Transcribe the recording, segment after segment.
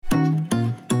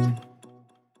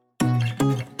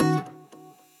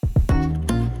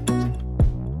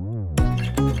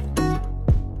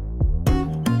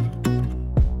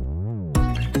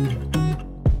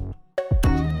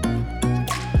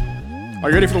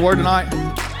you ready for the word tonight?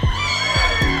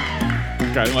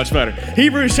 Okay, much better.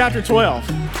 Hebrews chapter 12.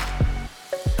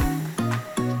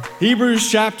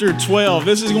 Hebrews chapter 12.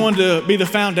 This is going to be the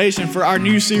foundation for our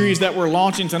new series that we're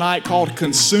launching tonight called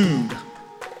Consumed.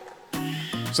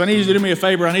 So I need you to do me a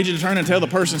favor. I need you to turn and tell the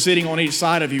person sitting on each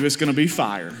side of you it's going to be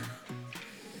fire.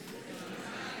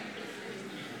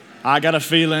 I've got a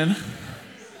feeling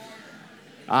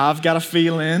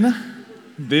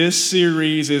this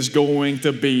series is going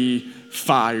to be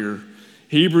fire.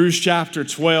 Hebrews chapter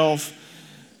 12.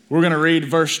 We're going to read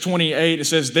verse 28. It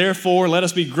says, "Therefore, let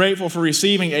us be grateful for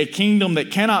receiving a kingdom that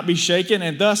cannot be shaken,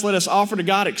 and thus let us offer to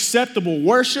God acceptable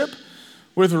worship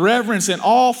with reverence and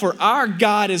awe, for our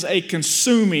God is a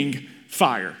consuming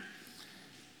fire."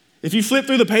 If you flip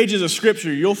through the pages of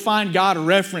Scripture, you'll find God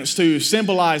referenced to,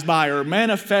 symbolized by, or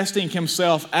manifesting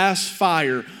himself as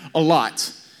fire a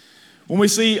lot. When we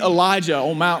see Elijah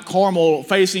on Mount Carmel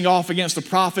facing off against the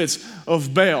prophets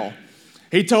of Baal,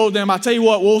 he told them, I tell you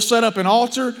what, we'll set up an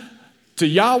altar to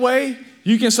Yahweh.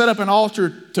 You can set up an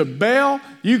altar to Baal.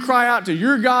 You cry out to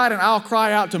your God, and I'll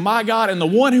cry out to my God. And the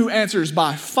one who answers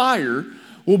by fire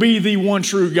will be the one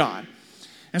true God.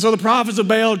 And so the prophets of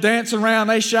Baal dance around.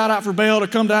 They shout out for Baal to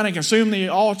come down and consume the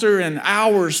altar. And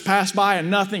hours pass by and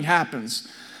nothing happens.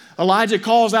 Elijah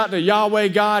calls out to Yahweh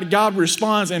God. God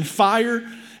responds in fire.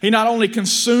 He not only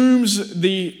consumes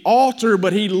the altar,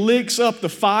 but he licks up the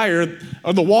fire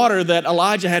or the water that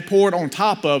Elijah had poured on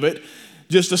top of it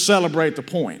just to celebrate the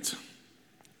point.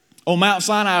 On Mount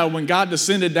Sinai, when God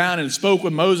descended down and spoke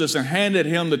with Moses and handed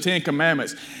him the 10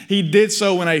 Commandments, he did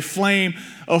so in a flame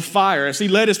of fire. As he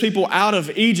led his people out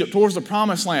of Egypt towards the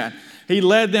Promised Land, he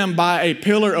led them by a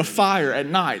pillar of fire at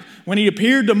night. When he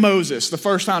appeared to Moses the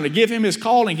first time to give him his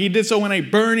calling, he did so in a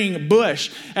burning bush.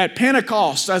 At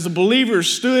Pentecost, as the believers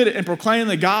stood and proclaimed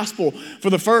the gospel for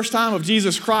the first time of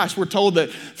Jesus Christ, we're told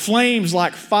that flames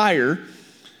like fire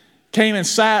came and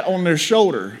sat on their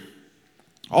shoulder.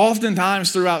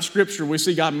 Oftentimes throughout Scripture, we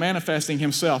see God manifesting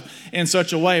himself in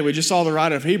such a way. We just saw the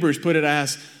writer of Hebrews put it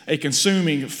as a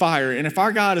consuming fire. And if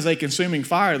our God is a consuming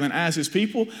fire, then as his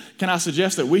people, can I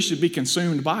suggest that we should be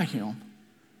consumed by him?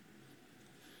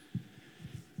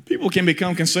 People can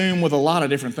become consumed with a lot of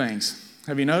different things.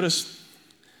 Have you noticed?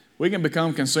 We can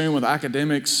become consumed with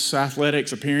academics,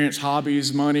 athletics, appearance,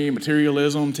 hobbies, money,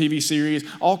 materialism, TV series.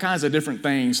 All kinds of different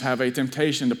things have a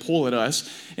temptation to pull at us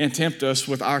and tempt us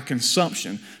with our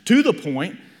consumption to the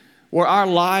point where our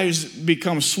lives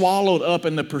become swallowed up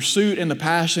in the pursuit and the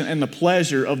passion and the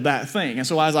pleasure of that thing. And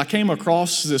so as I came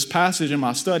across this passage in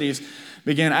my studies,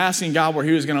 began asking God where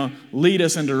he was going to lead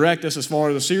us and direct us as far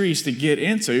as the series to get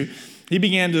into, he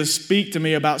began to speak to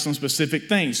me about some specific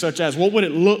things, such as what would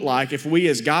it look like if we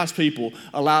as God's people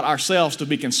allowed ourselves to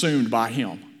be consumed by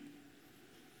him?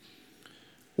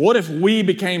 What if we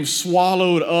became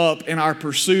swallowed up in our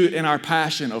pursuit and our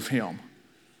passion of him?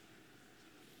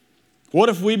 What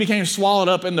if we became swallowed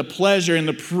up in the pleasure and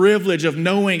the privilege of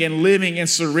knowing and living in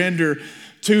surrender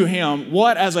to him?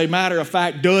 What, as a matter of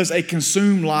fact, does a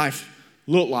consumed life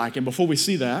look like? And before we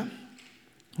see that,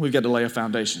 we've got to lay a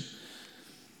foundation.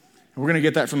 We're going to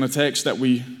get that from the text that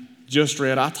we just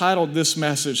read. I titled this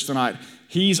message tonight,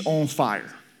 He's on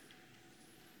Fire.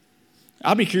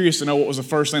 I'd be curious to know what was the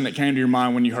first thing that came to your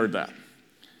mind when you heard that.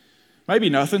 Maybe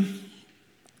nothing.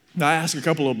 I asked a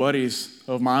couple of buddies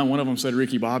of mine. One of them said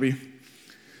Ricky Bobby.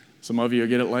 Some of you will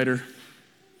get it later.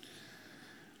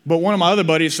 But one of my other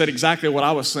buddies said exactly what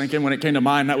I was thinking when it came to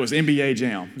mind, and that was NBA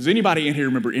Jam. Does anybody in here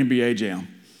remember NBA Jam?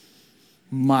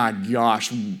 My gosh,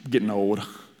 I'm getting old.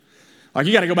 Like,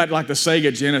 you got to go back to like the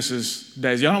Sega Genesis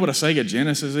days. Y'all know what a Sega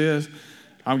Genesis is?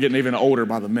 I'm getting even older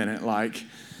by the minute. Like,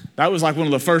 that was like one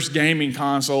of the first gaming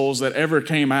consoles that ever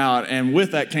came out, and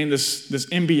with that came this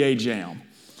NBA Jam.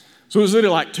 So it was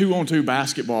literally like 2-on-2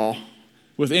 basketball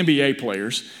with NBA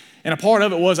players. And a part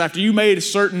of it was after you made a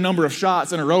certain number of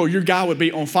shots in a row, your guy would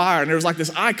be on fire. And there was like this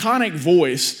iconic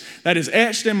voice that is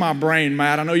etched in my brain,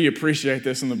 Matt. I know you appreciate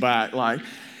this in the back. Like,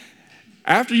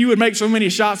 after you would make so many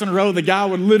shots in a row, the guy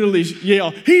would literally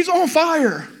yell, "He's on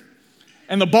fire!"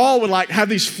 And the ball would like have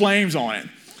these flames on it.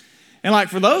 And like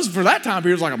for that time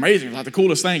period, it was like amazing. It was like the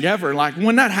coolest thing ever. And like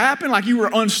when that happened, like you were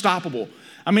unstoppable.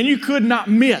 I mean, you could not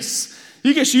miss.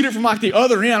 You can shoot it from like the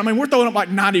other end. I mean, we're throwing up like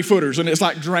 90 footers and it's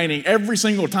like draining every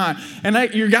single time. And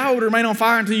your guy would remain on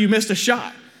fire until you missed a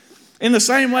shot. In the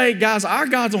same way, guys, our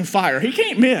God's on fire. He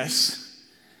can't miss.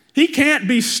 He can't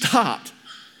be stopped.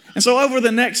 And so over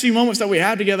the next few moments that we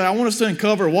have together, I want us to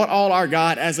uncover what all our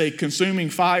God as a consuming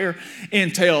fire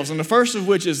entails. And the first of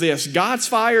which is this: God's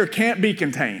fire can't be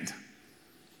contained.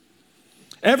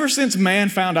 Ever since man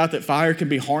found out that fire can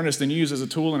be harnessed and used as a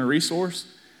tool and a resource,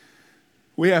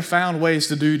 we have found ways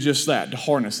to do just that, to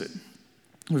harness it.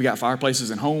 We've got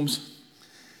fireplaces in homes.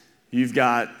 You've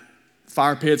got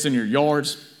fire pits in your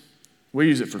yards. We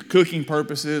use it for cooking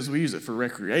purposes. We use it for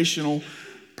recreational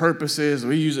purposes.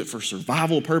 We use it for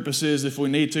survival purposes if we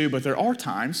need to. But there are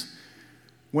times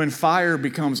when fire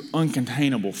becomes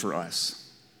uncontainable for us.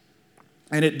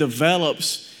 And it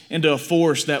develops into a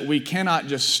force that we cannot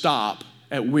just stop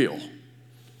at will.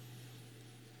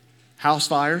 House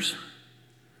fires,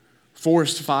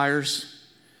 forest fires,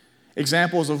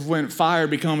 examples of when fire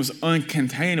becomes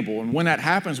uncontainable. And when that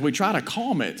happens, we try to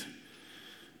calm it,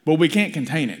 but we can't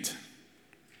contain it.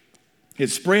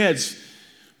 It spreads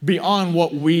beyond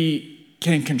what we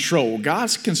can control.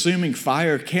 God's consuming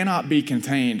fire cannot be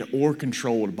contained or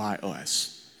controlled by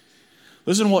us.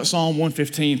 Listen to what Psalm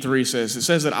 115:3 says. It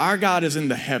says that our God is in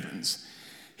the heavens.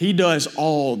 He does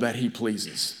all that he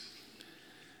pleases.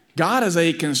 God as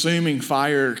a consuming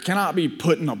fire cannot be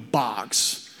put in a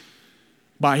box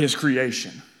by his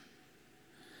creation.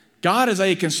 God as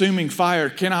a consuming fire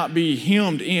cannot be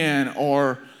hemmed in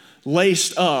or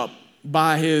laced up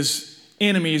by his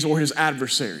enemies or his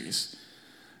adversaries.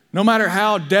 No matter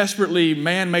how desperately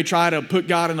man may try to put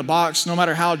God in the box, no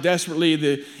matter how desperately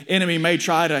the enemy may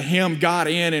try to hem God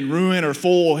in and ruin or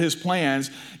foil his plans,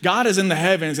 God is in the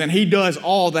heavens and he does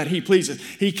all that he pleases.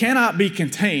 He cannot be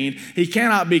contained. He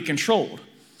cannot be controlled.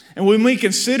 And when we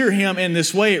consider him in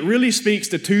this way, it really speaks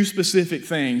to two specific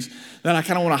things that I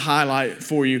kind of want to highlight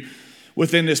for you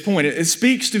within this point. It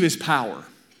speaks to his power.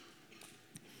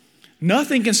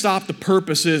 Nothing can stop the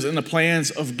purposes and the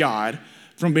plans of God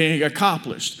from being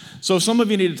accomplished. So some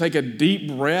of you need to take a deep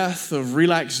breath of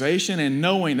relaxation and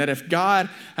knowing that if God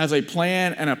has a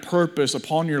plan and a purpose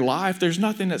upon your life, there's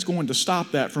nothing that's going to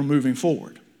stop that from moving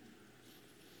forward.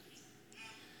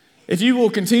 If you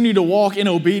will continue to walk in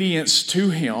obedience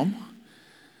to him,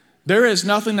 there is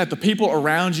nothing that the people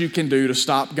around you can do to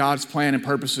stop God's plan and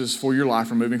purposes for your life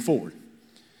from moving forward.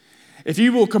 If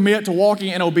you will commit to walking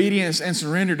in obedience and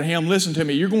surrender to him, listen to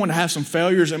me, you're going to have some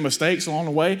failures and mistakes along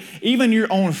the way. Even your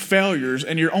own failures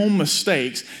and your own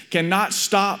mistakes cannot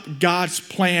stop God's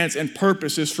plans and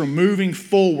purposes from moving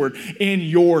forward in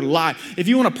your life. If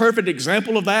you want a perfect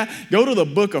example of that, go to the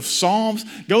book of Psalms,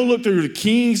 go look through the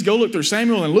Kings, go look through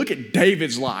Samuel, and look at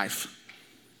David's life.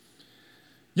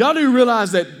 Y'all do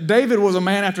realize that David was a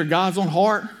man after God's own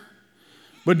heart?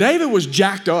 But David was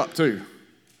jacked up too.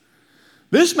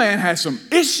 This man had some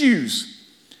issues.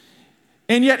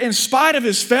 And yet, in spite of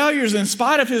his failures, in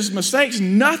spite of his mistakes,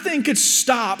 nothing could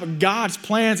stop God's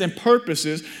plans and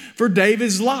purposes for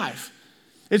David's life.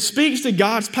 It speaks to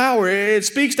God's power. It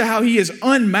speaks to how he is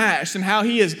unmatched and how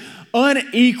he is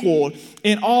unequaled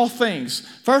in all things.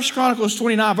 1 Chronicles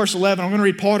 29, verse 11, I'm going to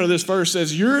read part of this verse. It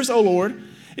says, "Yours, O Lord,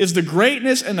 is the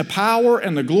greatness and the power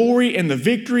and the glory and the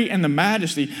victory and the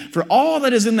majesty, for all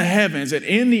that is in the heavens and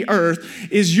in the earth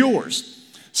is yours."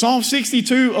 Psalm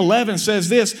 62:11 says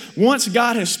this, "Once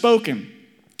God has spoken,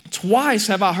 twice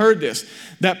have I heard this,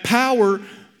 that power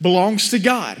belongs to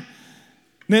God."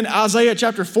 Then Isaiah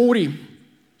chapter 40, you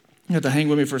have to hang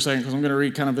with me for a second because I'm going to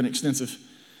read kind of an extensive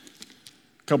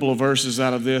couple of verses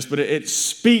out of this, but it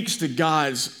speaks to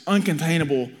God's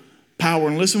uncontainable power.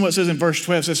 And listen to what it says in verse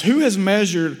 12. It says, "Who has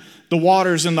measured the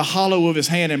waters in the hollow of his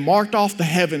hand and marked off the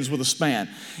heavens with a span,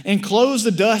 enclosed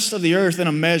the dust of the earth in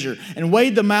a measure, and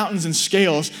weighed the mountains in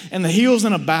scales and the hills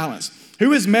in a balance?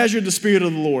 Who has measured the Spirit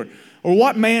of the Lord? Or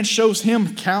what man shows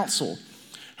him counsel?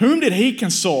 Whom did he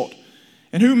consult?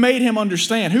 And who made him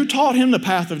understand? Who taught him the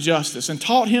path of justice and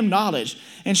taught him knowledge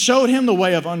and showed him the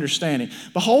way of understanding?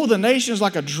 Behold, the nations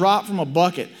like a drop from a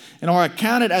bucket and are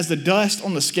accounted as the dust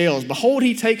on the scales. Behold,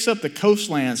 he takes up the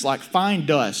coastlands like fine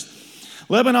dust.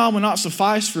 Lebanon will not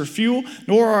suffice for fuel,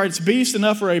 nor are its beasts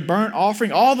enough for a burnt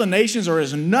offering. All the nations are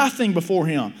as nothing before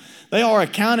him. They are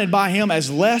accounted by him as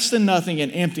less than nothing in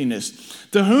emptiness.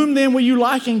 To whom then will you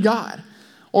liken God?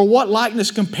 Or what likeness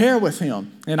compare with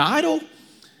him? An idol?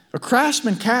 A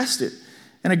craftsman cast it,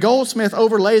 and a goldsmith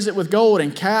overlays it with gold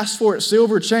and casts for it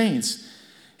silver chains.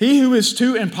 He who is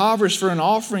too impoverished for an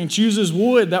offering chooses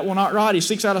wood that will not rot. He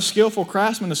seeks out a skillful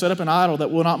craftsman to set up an idol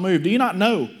that will not move. Do you not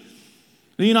know?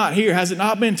 Do you not hear? Has it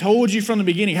not been told you from the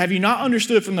beginning? Have you not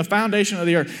understood from the foundation of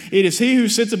the earth? It is he who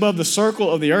sits above the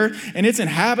circle of the earth, and its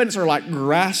inhabitants are like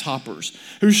grasshoppers,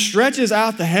 who stretches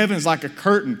out the heavens like a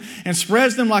curtain and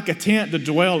spreads them like a tent to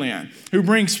dwell in, who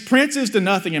brings princes to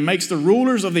nothing and makes the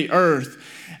rulers of the earth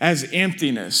as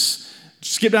emptiness.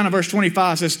 Skip down to verse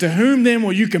 25. It says, "To whom then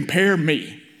will you compare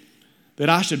me, that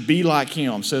I should be like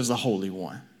him, says the Holy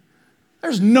One?"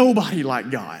 There's nobody like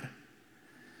God.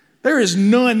 There is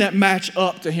none that match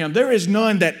up to him. There is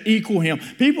none that equal him.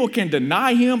 People can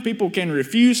deny him. People can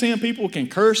refuse him. People can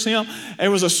curse him.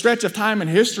 There was a stretch of time in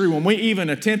history when we even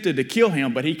attempted to kill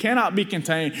him, but he cannot be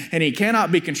contained and he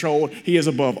cannot be controlled. He is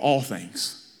above all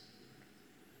things.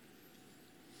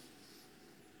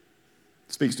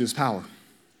 It speaks to his power.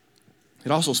 It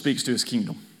also speaks to his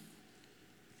kingdom.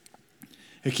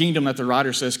 A kingdom that the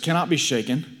writer says cannot be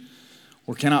shaken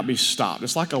or cannot be stopped.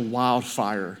 It's like a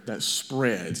wildfire that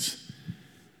spreads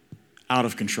out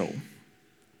of control.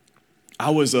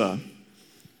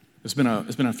 It's been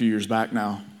a few years back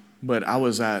now, but I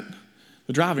was at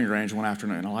the driving range one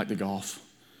afternoon. I like to golf.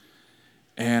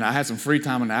 And I had some free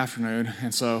time in the afternoon,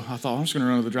 and so I thought, I'm just going to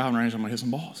run to the driving range, I'm going to hit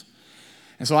some balls.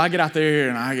 And so I get out there,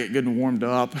 and I get good and warmed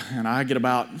up, and I get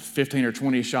about 15 or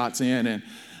 20 shots in, and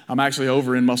I'm actually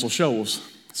over in Muscle Shoals.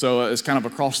 So it's kind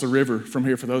of across the river from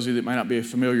here for those of you that may not be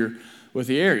familiar with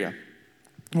the area.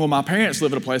 Well, my parents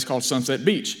live at a place called Sunset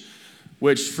Beach,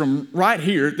 which from right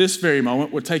here, this very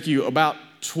moment, would take you about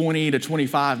 20 to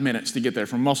 25 minutes to get there.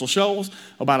 From Muscle Shoals,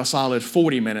 about a solid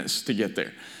 40 minutes to get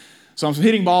there. So I'm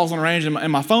hitting balls on the range,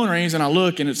 and my phone rings, and I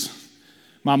look, and it's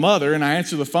my mother, and I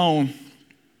answer the phone,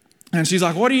 and she's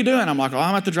like, what are you doing? I'm like,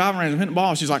 I'm at the driving range, I'm hitting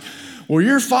balls. She's like, well,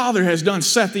 your father has done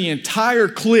set the entire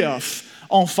cliff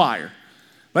on fire.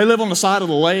 They live on the side of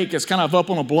the lake. It's kind of up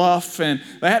on a bluff, and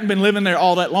they hadn't been living there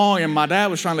all that long, and my dad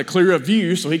was trying to clear a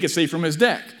view so he could see from his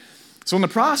deck. So in the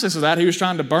process of that, he was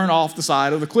trying to burn off the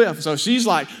side of the cliff. So she's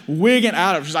like wigging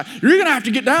out of it. She's like, you're going to have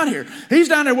to get down here. He's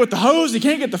down there with the hose. He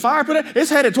can't get the fire put out.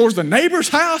 It's headed towards the neighbor's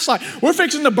house. Like, we're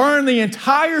fixing to burn the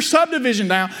entire subdivision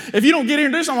down. If you don't get here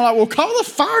and do something, I'm like, well, call the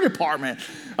fire department.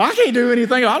 I can't do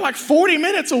anything. I'm like 40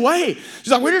 minutes away.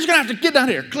 She's like, we're just going to have to get down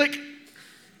here. Click.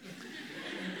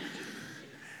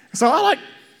 So I like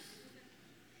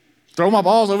throw my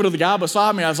balls over to the guy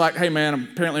beside me. I was like, hey man,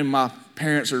 apparently my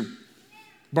parents are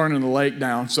burning the lake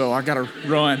down, so I gotta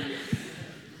run.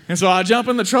 And so I jump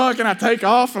in the truck and I take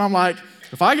off, and I'm like,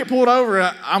 if I get pulled over,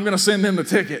 I'm gonna send them the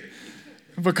ticket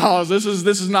because this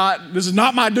is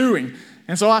not my doing.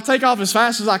 And so I take off as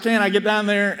fast as I can. I get down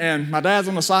there, and my dad's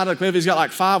on the side of the cliff. He's got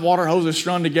like 5 water hoses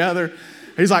strung together.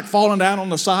 He's like falling down on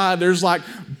the side. There's like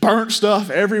burnt stuff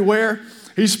everywhere.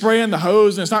 He's spraying the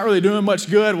hose, and it's not really doing much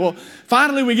good. Well,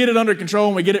 finally we get it under control,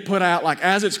 and we get it put out like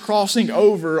as it's crossing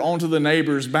over onto the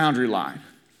neighbor's boundary line.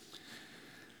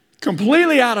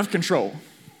 Completely out of control.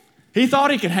 He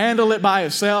thought he could handle it by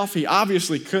himself. He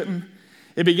obviously couldn't.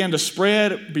 It began to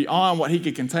spread beyond what he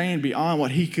could contain, beyond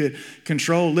what he could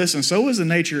control. Listen, so is the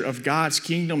nature of God's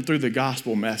kingdom through the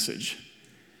gospel message.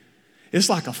 It's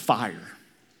like a fire.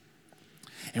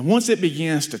 And once it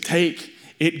begins to take,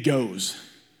 it goes.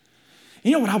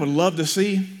 You know what I would love to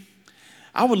see?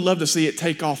 I would love to see it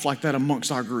take off like that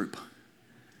amongst our group.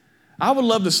 I would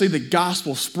love to see the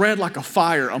gospel spread like a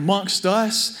fire amongst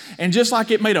us. And just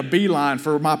like it made a beeline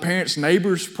for my parents'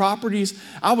 neighbors' properties,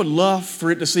 I would love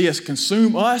for it to see us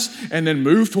consume us and then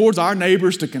move towards our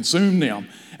neighbors to consume them.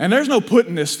 And there's no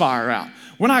putting this fire out.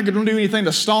 We're not going to do anything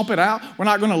to stomp it out. We're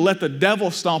not going to let the devil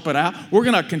stomp it out. We're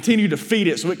going to continue to feed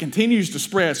it so it continues to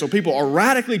spread so people are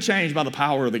radically changed by the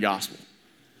power of the gospel.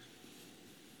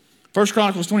 1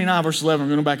 Chronicles 29, verse 11, we're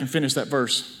going to go back and finish that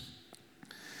verse.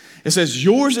 It says,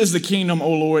 yours is the kingdom,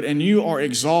 O Lord, and you are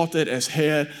exalted as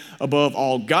head above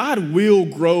all. God will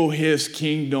grow his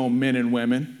kingdom, men and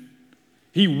women.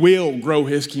 He will grow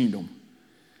his kingdom.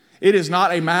 It is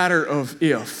not a matter of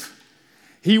if.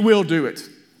 He will do it.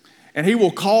 And he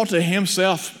will call to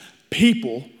himself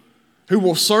people who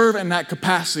will serve in that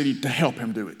capacity to help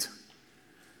him do it.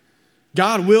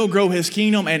 God will grow his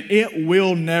kingdom, and it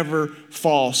will never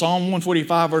fall. Psalm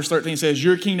 145 verse 13 says,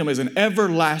 your kingdom is an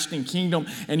everlasting kingdom,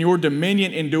 and your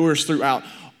dominion endures throughout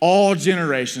all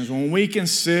generations. When we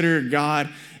consider God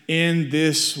in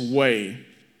this way,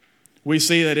 we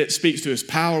see that it speaks to his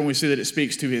power, and we see that it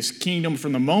speaks to his kingdom.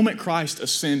 From the moment Christ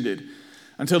ascended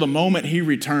until the moment he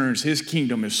returns, his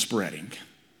kingdom is spreading.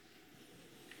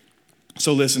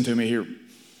 So listen to me here,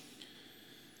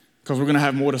 because we're going to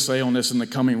have more to say on this in the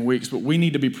coming weeks, but we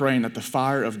need to be praying that the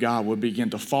fire of God would begin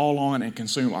to fall on and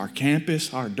consume our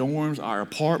campus, our dorms, our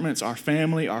apartments, our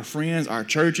family, our friends, our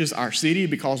churches, our city,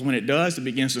 because when it does, it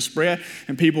begins to spread,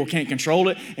 and people can't control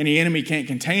it, and the enemy can't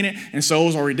contain it, and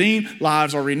souls are redeemed,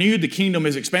 lives are renewed, the kingdom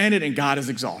is expanded, and God is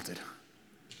exalted.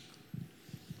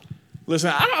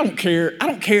 Listen, I don't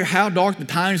care how dark the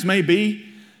times may be.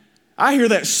 I hear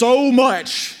that so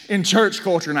much in church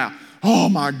culture now. Oh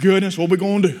my goodness, what are we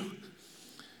going to do?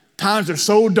 Times are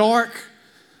so dark.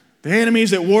 The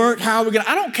enemy's at work. How are we going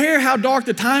to? I don't care how dark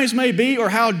the times may be or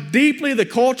how deeply the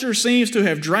culture seems to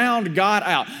have drowned God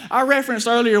out. I referenced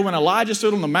earlier when Elijah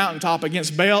stood on the mountaintop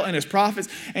against Baal and his prophets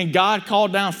and God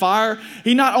called down fire.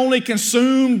 He not only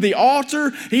consumed the altar,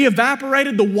 he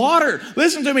evaporated the water.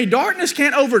 Listen to me. Darkness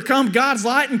can't overcome God's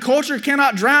light and culture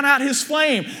cannot drown out his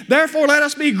flame. Therefore, let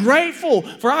us be grateful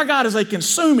for our God is a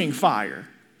consuming fire.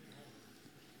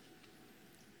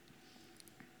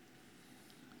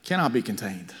 Cannot be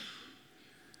contained.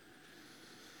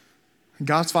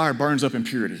 God's fire burns up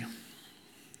impurity.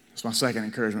 That's my second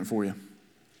encouragement for you.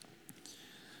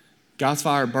 God's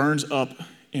fire burns up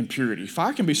impurity.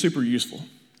 Fire can be super useful,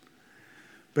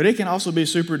 but it can also be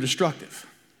super destructive.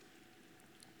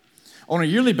 On a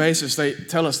yearly basis, they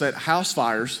tell us that house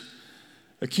fires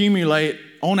accumulate,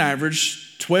 on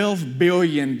average, $12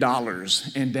 billion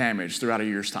in damage throughout a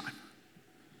year's time.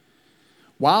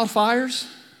 Wildfires,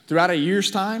 throughout a year's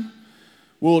time,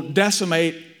 will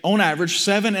decimate, on average,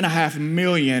 7.5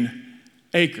 million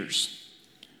acres.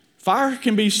 Fire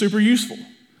can be super useful,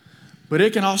 but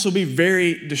it can also be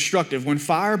very destructive. When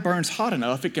fire burns hot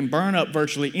enough, it can burn up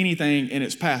virtually anything in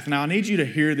its path. Now, I need you to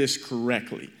hear this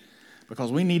correctly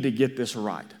because we need to get this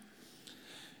right.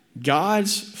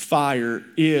 God's fire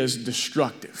is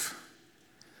destructive,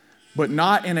 but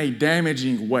not in a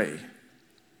damaging way,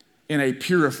 in a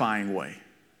purifying way.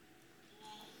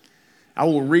 I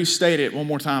will restate it one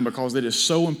more time because it is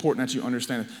so important that you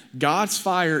understand it. God's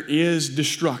fire is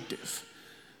destructive,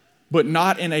 but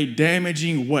not in a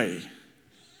damaging way,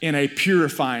 in a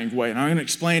purifying way. And I'm going to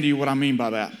explain to you what I mean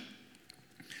by that.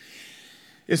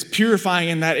 It's purifying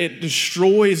in that it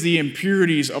destroys the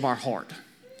impurities of our heart.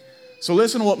 So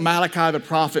listen to what Malachi the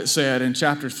prophet said in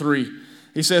chapter 3.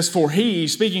 He says, "For he,"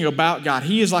 speaking about God,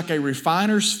 "he is like a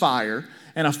refiner's fire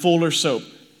and a fuller's soap.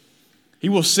 He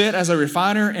will sit as a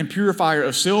refiner and purifier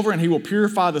of silver, and he will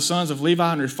purify the sons of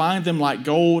Levi and refine them like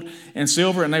gold and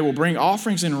silver, and they will bring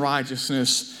offerings in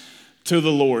righteousness to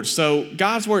the Lord." So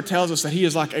God's word tells us that he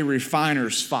is like a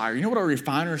refiner's fire. You know what a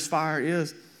refiner's fire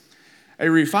is? A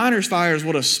refiner's fire is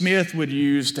what a smith would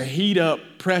use to heat up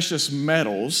precious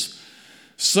metals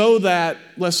so that,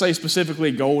 let's say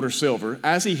specifically gold or silver,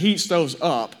 as he heats those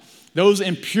up, those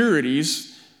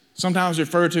impurities, sometimes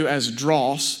referred to as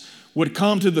dross, would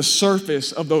come to the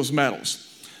surface of those metals.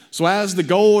 So as the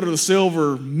gold or the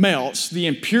silver melts, the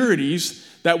impurities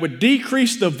that would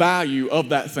decrease the value of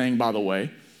that thing, by the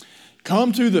way,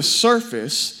 come to the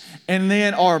surface and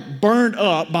then are burned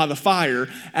up by the fire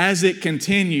as it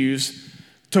continues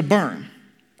to burn.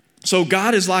 So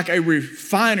God is like a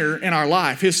refiner in our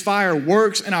life. His fire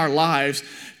works in our lives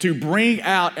to bring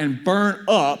out and burn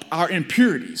up our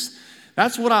impurities.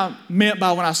 That's what I meant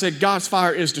by when I said God's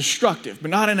fire is destructive,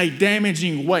 but not in a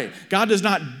damaging way. God does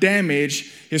not damage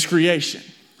his creation.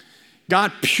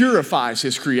 God purifies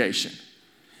his creation.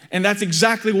 And that's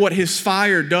exactly what his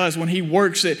fire does when he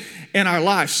works it in our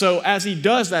life. So as he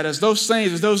does that, as those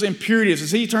things, as those impurities,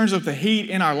 as he turns up the heat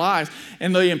in our lives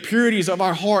and the impurities of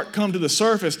our heart come to the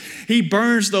surface, he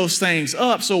burns those things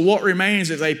up. So what remains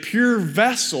is a pure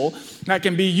vessel that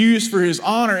can be used for his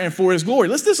honor and for his glory.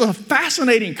 This is a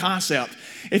fascinating concept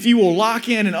if you will lock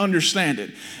in and understand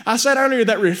it. I said earlier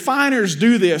that refiners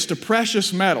do this to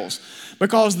precious metals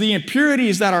because the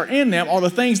impurities that are in them are the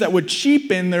things that would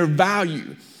cheapen their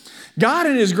value. God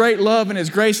in his great love and his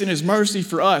grace and his mercy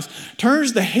for us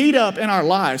turns the heat up in our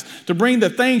lives to bring the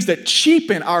things that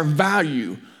cheapen our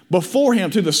value before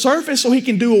him to the surface so he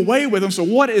can do away with them. So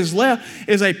what is left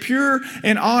is a pure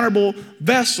and honorable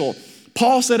vessel.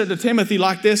 Paul said it to Timothy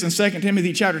like this in 2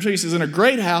 Timothy chapter 2. He says, "In a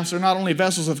great house are not only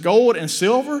vessels of gold and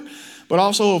silver, but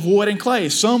also of wood and clay,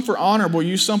 some for honorable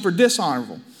use, some for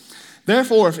dishonorable.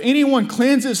 Therefore, if anyone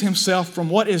cleanses himself from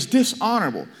what is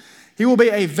dishonorable, he will be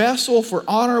a vessel for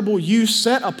honorable use,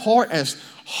 set apart as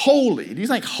holy." Do you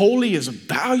think holy is a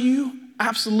value?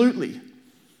 Absolutely.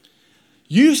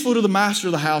 Useful to the master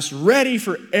of the house, ready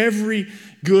for every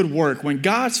good work. When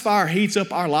God's fire heats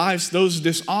up our lives, those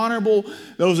dishonorable,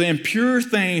 those impure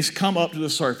things come up to the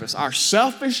surface. Our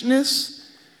selfishness,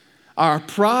 our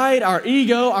pride, our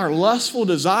ego, our lustful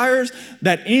desires,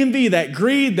 that envy, that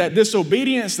greed, that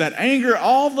disobedience, that anger,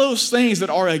 all those things that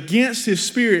are against his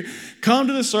spirit come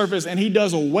to the surface and he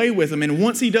does away with them. And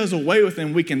once he does away with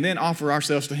them, we can then offer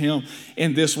ourselves to him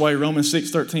in this way. Romans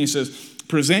 6:13 says,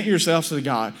 "Present yourselves to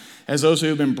God as those who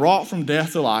have been brought from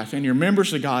death to life, and your members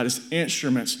to God as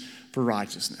instruments for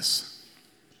righteousness."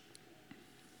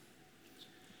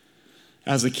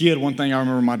 As a kid, one thing I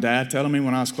remember my dad telling me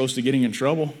when I was close to getting in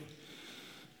trouble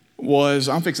was,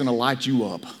 "I'm fixing to light you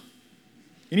up."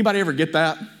 Anybody ever get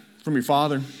that from your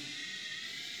father?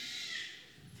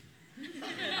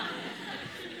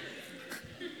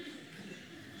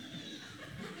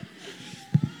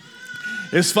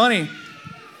 It's funny.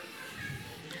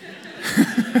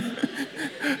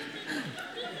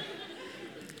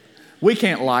 We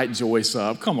can't light Joyce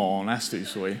up. Come on, that's too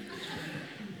sweet.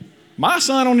 My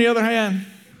son, on the other hand,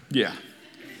 yeah.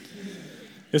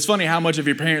 It's funny how much of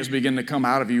your parents begin to come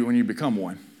out of you when you become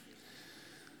one.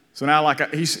 So now,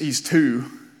 like, he's 2.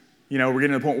 You know, we're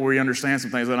getting to the point where we understand some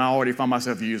things, and I already find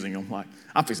myself using them. Like,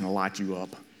 I'm fixing to light you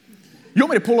up. You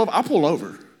want me to pull over? I'll pull over.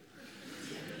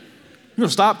 You're going to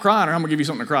stop crying, or I'm going to give you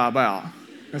something to cry about.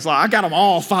 It's like, I got them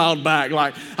all filed back.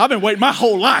 Like, I've been waiting my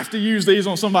whole life to use these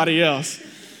on somebody else.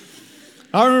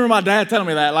 I remember my dad telling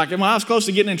me that. Like, when I was close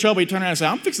to getting in trouble, he'd turn around and say,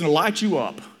 I'm fixing to light you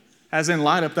up. As in,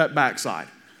 light up that backside.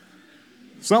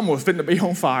 Something was fitting to be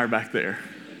on fire back there.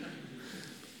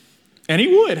 And he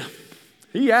would.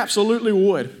 He absolutely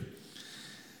would.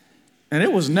 And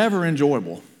it was never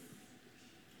enjoyable.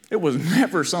 It was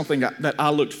never something that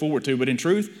I looked forward to. But in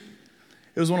truth,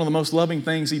 it was one of the most loving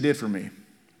things he did for me.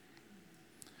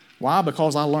 Why?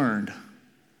 Because I learned.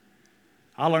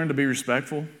 I learned to be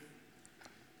respectful.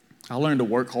 I learned to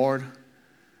work hard.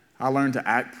 I learned to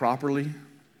act properly.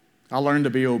 I learned to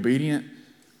be obedient.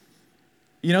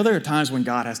 You know, there are times when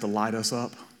God has to light us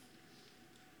up.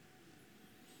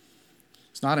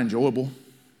 It's not enjoyable.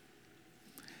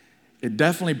 It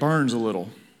definitely burns a little.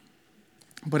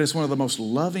 But it's one of the most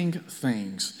loving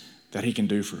things that he can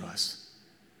do for us.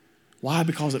 Why?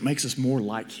 Because it makes us more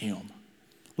like him.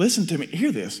 Listen to me.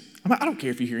 Hear this. I don't care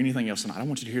if you hear anything else tonight. I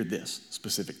want you to hear this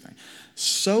specific thing.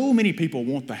 So many people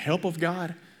want the help of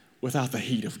God without the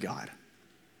heat of God.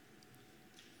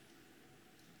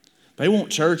 They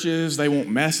want churches, they want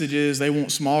messages, they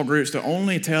want small groups to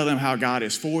only tell them how God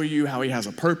is for you, how he has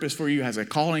a purpose for you, has a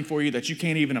calling for you that you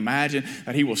can't even imagine,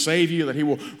 that he will save you, that he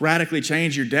will radically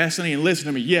change your destiny. And listen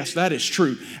to me, yes, that is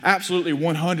true. Absolutely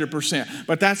 100%.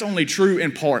 But that's only true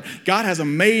in part. God has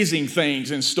amazing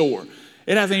things in store.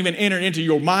 It hasn't even entered into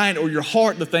your mind or your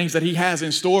heart the things that he has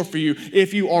in store for you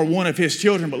if you are one of his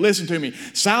children. But listen to me,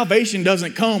 salvation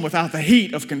doesn't come without the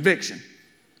heat of conviction.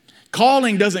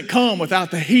 Calling doesn't come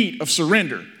without the heat of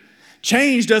surrender.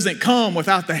 Change doesn't come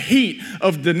without the heat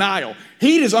of denial.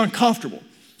 Heat is uncomfortable.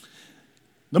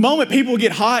 The moment people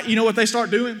get hot, you know what they start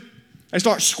doing? They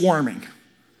start squirming.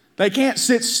 They can't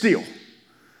sit still.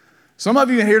 Some of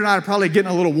you in here tonight are probably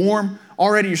getting a little warm.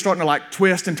 Already you're starting to like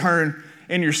twist and turn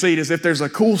in your seat as if there's a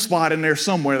cool spot in there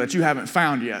somewhere that you haven't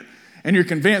found yet. And you're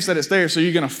convinced that it's there, so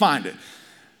you're going to find it.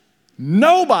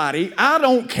 Nobody, I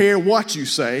don't care what you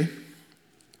say,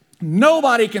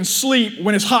 nobody can sleep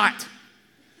when it's hot.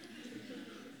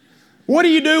 What do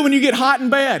you do when you get hot in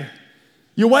bed?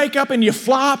 You wake up and you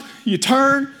flop, you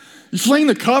turn, you fling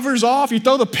the covers off, you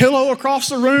throw the pillow across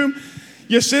the room,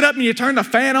 you sit up and you turn the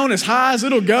fan on as high as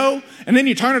it'll go, and then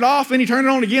you turn it off, then you turn it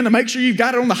on again to make sure you've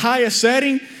got it on the highest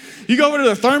setting. You go over to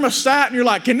the thermostat and you're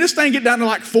like, can this thing get down to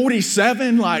like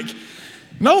 47? Like,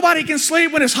 nobody can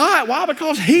sleep when it's hot. Why?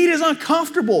 Because heat is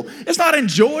uncomfortable. It's not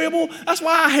enjoyable. That's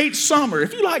why I hate summer.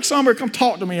 If you like summer, come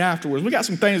talk to me afterwards. We got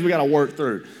some things we got to work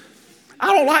through. I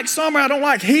don't like summer. I don't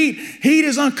like heat. Heat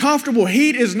is uncomfortable.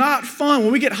 Heat is not fun.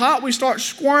 When we get hot, we start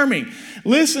squirming.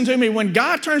 Listen to me. When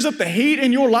God turns up the heat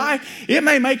in your life, it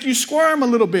may make you squirm a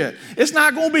little bit. It's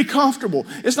not going to be comfortable.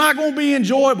 It's not going to be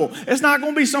enjoyable. It's not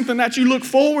going to be something that you look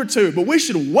forward to. But we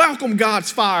should welcome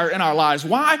God's fire in our lives.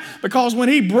 Why? Because when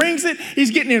he brings it, he's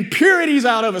getting impurities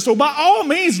out of it. So by all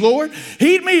means, Lord,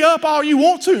 heat me up all you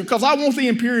want to, because I want the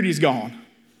impurities gone.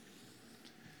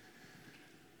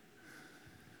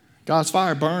 God's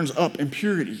fire burns up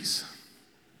impurities.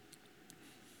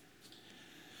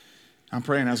 I'm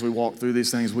praying as we walk through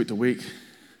these things week to week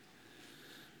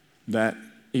that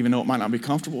even though it might not be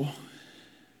comfortable,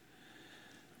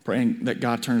 praying that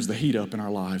God turns the heat up in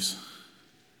our lives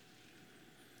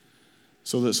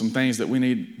so that some things that we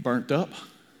need burnt up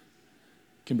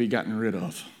can be gotten rid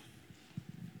of.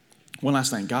 One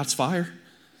last thing, God's fire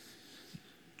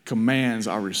commands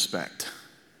our respect.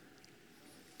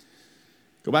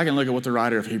 Go back and look at what the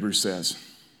writer of Hebrews says.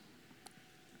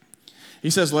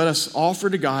 He says, let us offer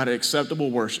to God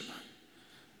acceptable worship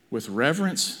with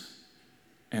reverence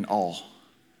and awe.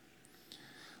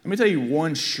 Let me tell you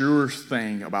one sure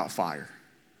thing about fire.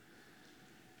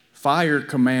 Fire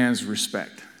commands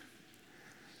respect.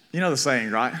 You know the saying,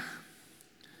 right?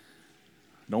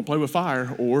 Don't play with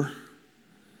fire or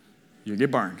you'll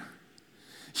get burned.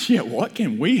 Yeah, what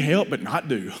can we help but not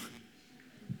do?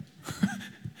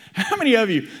 How many of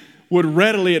you would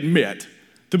readily admit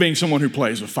to being someone who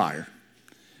plays with fire?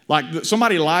 Like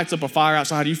somebody lights up a fire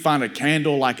outside, you find a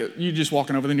candle, you're just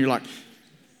walking over there and you're like,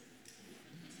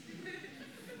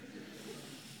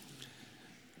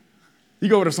 you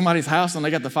go over to somebody's house and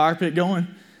they got the fire pit going.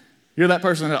 You're that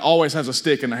person that always has a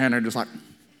stick in their hand. They're just like,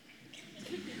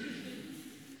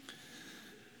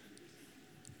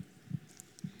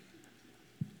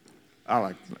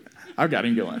 I've got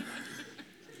him going.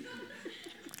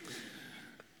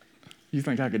 You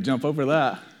think I could jump over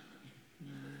that?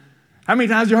 How many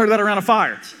times have you heard that around a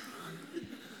fire?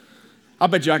 I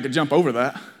bet you I could jump over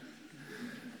that.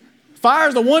 Fire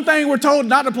is the one thing we're told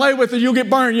not to play with, or you'll get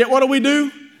burned. Yet what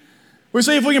do? We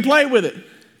see if we can play with it.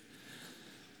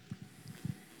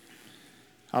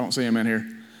 I don't see him in here.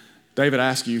 David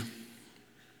Askew,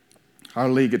 our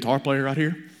lead guitar player right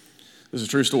here. This is a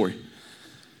true story.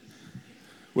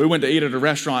 We went to eat at a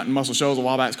restaurant in Muscle Shoals a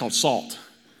while back. It's called Salt.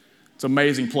 It's an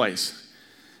amazing place.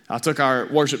 I took our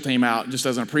worship team out just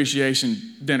as an appreciation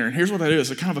dinner. And here's what they do.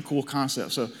 It's a kind of a cool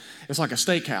concept. So it's like a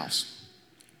steakhouse.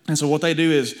 And so what they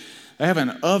do is they have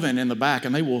an oven in the back,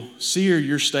 and they will sear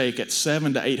your steak at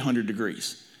 700 to 800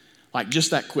 degrees, like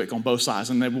just that quick on both sides.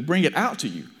 And they will bring it out to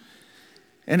you.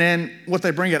 And then what they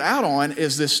bring it out on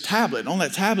is this tablet. On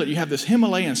that tablet, you have this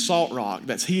Himalayan salt rock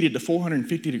that's heated to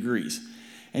 450 degrees.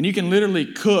 And you can literally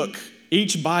cook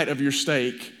each bite of your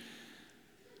steak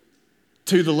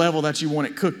to the level that you want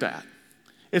it cooked at.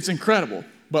 It's incredible.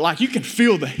 But like you can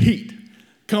feel the heat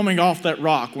coming off that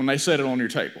rock when they set it on your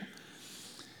table.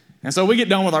 And so we get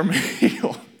done with our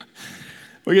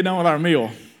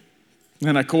meal.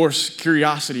 And of course,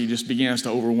 curiosity just begins to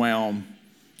overwhelm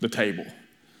the table.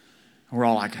 And we're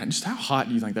all like, just how hot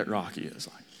do you think that rock is?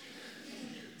 Like,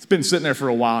 it's been sitting there for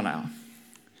a while now.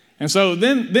 And so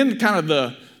then kind of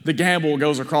the gamble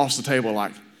goes across the table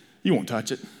like, you won't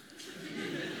touch it.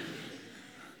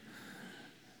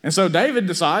 And so David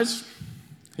decides,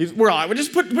 we're all like, well,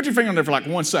 just put your finger on there for like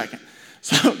 1 second.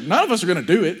 So none of us are going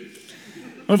to do it.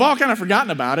 We've all kind of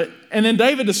forgotten about it. And then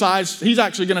David decides he's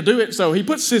actually going to do it. So he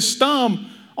puts his thumb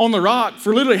on the rock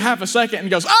for literally half a second and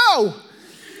goes, oh!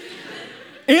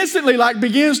 Instantly like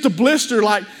begins to blister,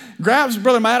 like grabs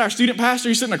Brother Matt, our student pastor,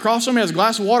 he's sitting across from me, has a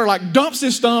glass of water, like dumps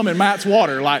his thumb in Matt's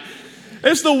water. Like,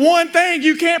 it's the one thing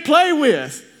you can't play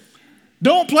with.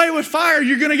 Don't play with fire.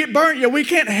 You're going to get burnt. Yeah, we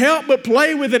can't help but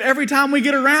play with it every time we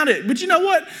get around it. But you know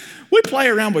what? We play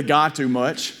around with God too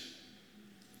much.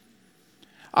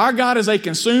 Our God is a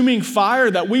consuming fire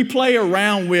that we play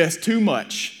around with too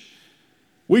much.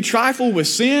 We trifle with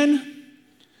sin.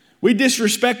 We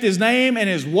disrespect His name and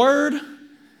His word.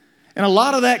 And a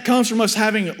lot of that comes from us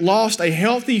having lost a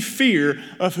healthy fear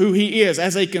of who He is.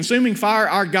 As a consuming fire,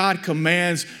 our God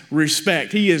commands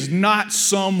respect. He is not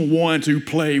someone to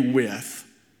play with.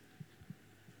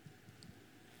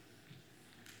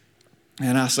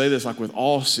 And I say this like with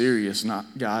all seriousness,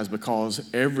 guys, because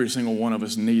every single one of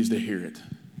us needs to hear it.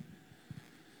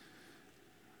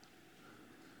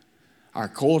 Our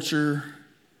culture,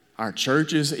 our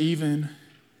churches even,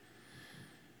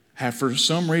 have for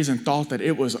some reason thought that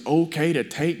it was okay to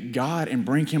take God and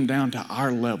bring Him down to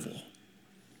our level.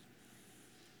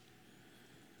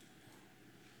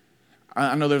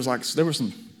 I know there was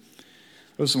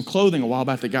some clothing a while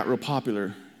back that got real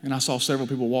popular, and I saw several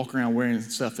people walk around wearing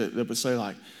stuff that would say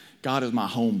like, God is my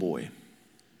homeboy.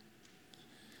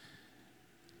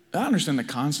 I understand the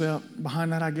concept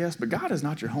behind that, I guess, but God is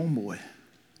not your homeboy.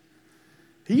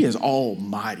 He is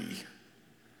almighty.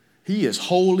 He is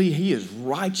holy. He is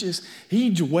righteous. He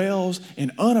dwells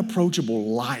in unapproachable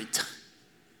light.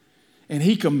 And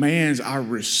He commands our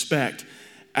respect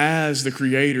as the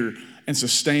creator and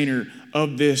sustainer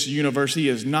of this universe. He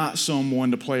is not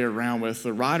someone to play around with.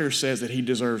 The writer says that He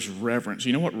deserves reverence.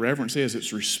 You know what reverence is?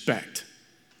 It's respect.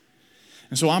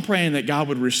 And so I'm praying that God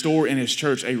would restore in His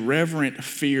church a reverent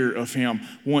fear of Him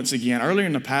once again. Earlier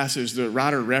in the passage, the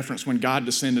writer referenced when God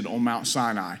descended on Mount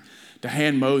Sinai to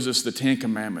hand Moses the 10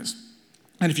 Commandments.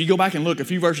 And if you go back and look a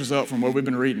few verses up from where we've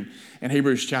been reading in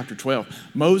Hebrews chapter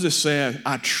 12, Moses said,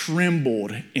 I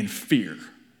trembled in fear.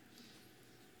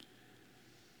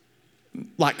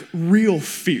 Like real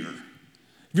fear. Have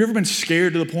you ever been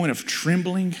scared to the point of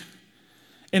trembling?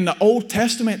 In the Old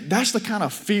Testament, that's the kind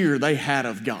of fear they had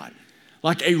of God.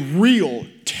 Like a real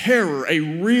terror, a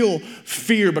real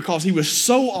fear, because He was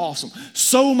so awesome,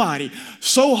 so mighty,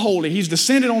 so holy. He's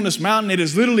descended on this mountain. It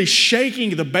is literally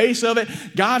shaking the base of it.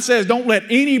 God says, don't let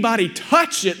anybody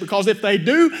touch it, because if they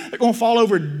do, they're going to fall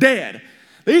over dead.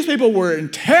 These people were in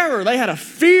terror. They had a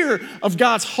fear of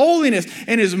God's holiness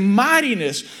and His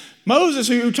mightiness. Moses,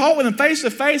 who talked with Him face to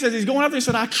face as he's going up there,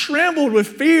 said, I trembled with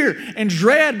fear and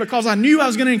dread because I knew I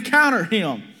was going to encounter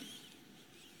Him.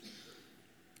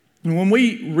 And when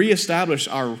we reestablish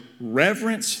our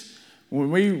reverence,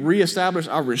 when we reestablish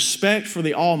our respect for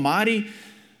the Almighty,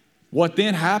 what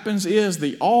then happens is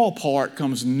the all part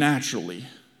comes naturally.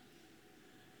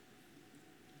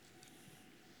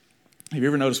 Have you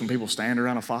ever noticed when people stand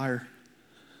around a fire,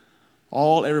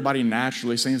 all everybody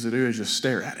naturally seems to do is just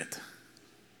stare at it?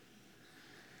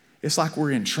 It's like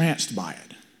we're entranced by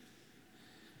it.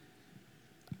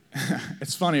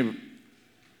 It's funny,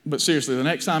 but seriously, the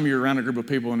next time you're around a group of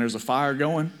people and there's a fire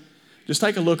going, just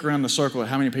take a look around the circle at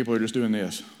how many people are just doing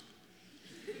this.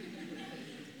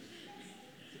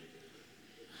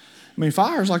 I mean,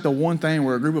 fire is like the one thing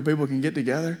where a group of people can get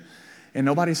together and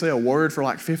nobody say a word for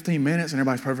like 15 minutes and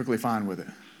everybody's perfectly fine with it.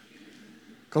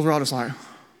 Because we're all just like,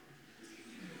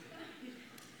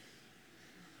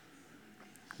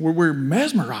 we're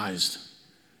mesmerized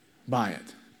by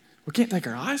it. We can't take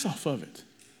our eyes off of it.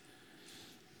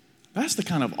 That's the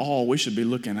kind of awe we should be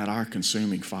looking at our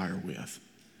consuming fire with.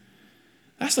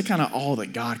 That's the kind of awe that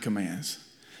God commands.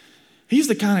 He's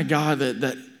the kind of God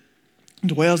that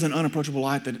dwells in unapproachable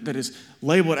light, that is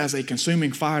labeled as a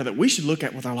consuming fire that we should look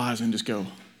at with our lives and just go,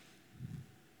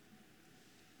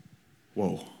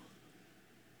 whoa,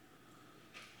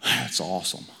 that's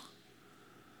awesome.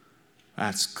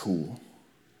 That's cool.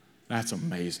 That's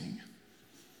amazing.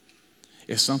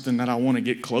 It's something that I want to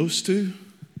get close to,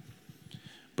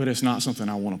 but it's not something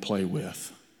I want to play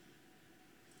with.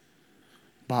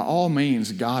 By all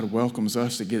means, God welcomes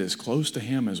us to get as close to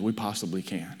Him as we possibly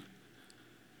can.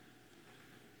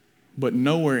 But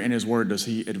nowhere in His Word does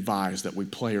He advise that we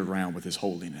play around with His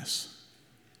holiness.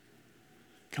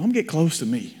 Come get close to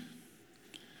me.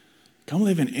 Come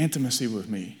live in intimacy with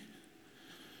me.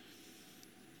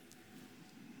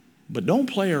 But don't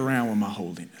play around with my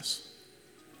holiness.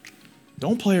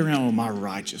 Don't play around with my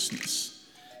righteousness.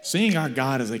 Seeing our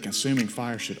God as a consuming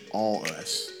fire should awe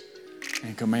us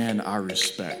and command our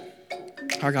respect.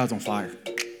 Our God's on fire.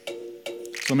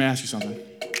 So let me ask you something.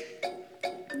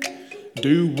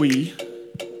 Do we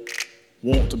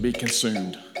want to be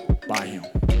consumed by Him?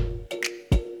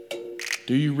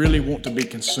 Do you really want to be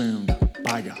consumed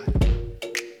by God?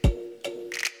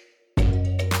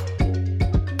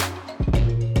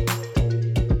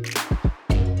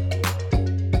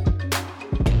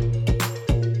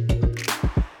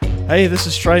 Hey, this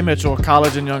is Trey Mitchell,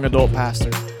 college and young adult pastor.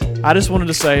 I just wanted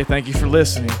to say thank you for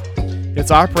listening.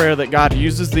 It's our prayer that God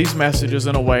uses these messages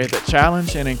in a way that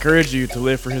challenge and encourage you to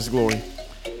live for His glory.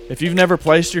 If you've never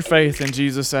placed your faith in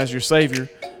Jesus as your Savior,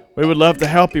 we would love to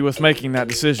help you with making that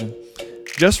decision.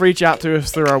 Just reach out to us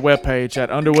through our webpage at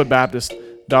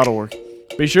underwoodbaptist.org.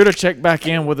 Be sure to check back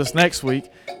in with us next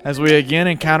week as we again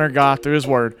encounter God through His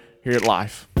Word here at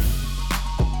Life.